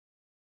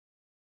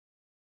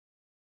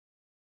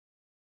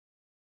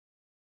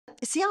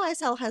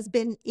CISL has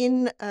been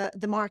in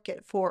the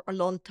market for a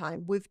long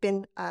time. We've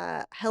been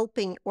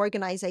helping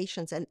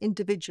organizations and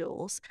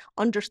individuals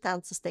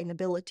understand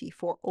sustainability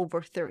for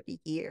over 30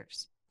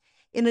 years.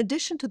 In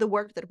addition to the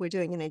work that we're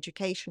doing in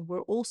education,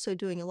 we're also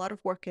doing a lot of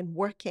work in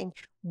working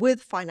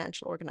with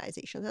financial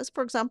organizations, as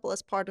for example,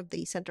 as part of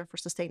the Center for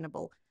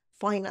Sustainable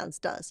Finance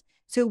does.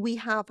 So we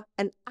have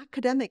an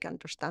academic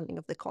understanding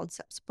of the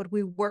concepts, but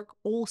we work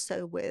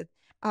also with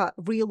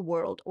real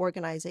world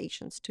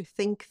organizations to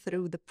think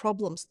through the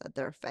problems that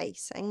they're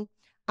facing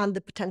and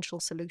the potential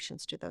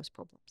solutions to those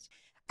problems.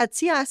 At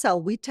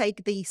CISL, we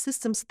take the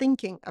systems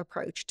thinking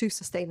approach to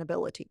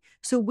sustainability.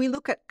 So we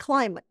look at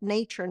climate,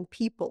 nature, and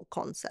people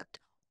concept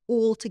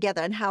all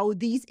together and how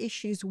these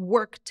issues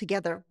work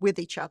together with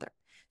each other.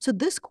 So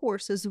this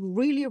course is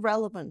really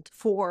relevant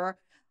for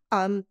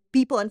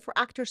people and for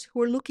actors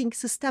who are looking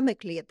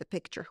systemically at the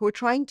picture, who are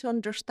trying to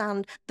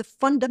understand the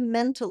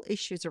fundamental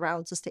issues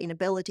around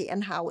sustainability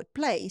and how it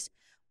plays,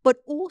 but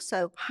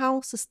also how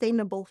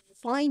sustainable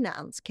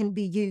finance can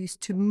be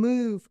used to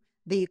move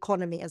the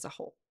economy as a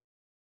whole.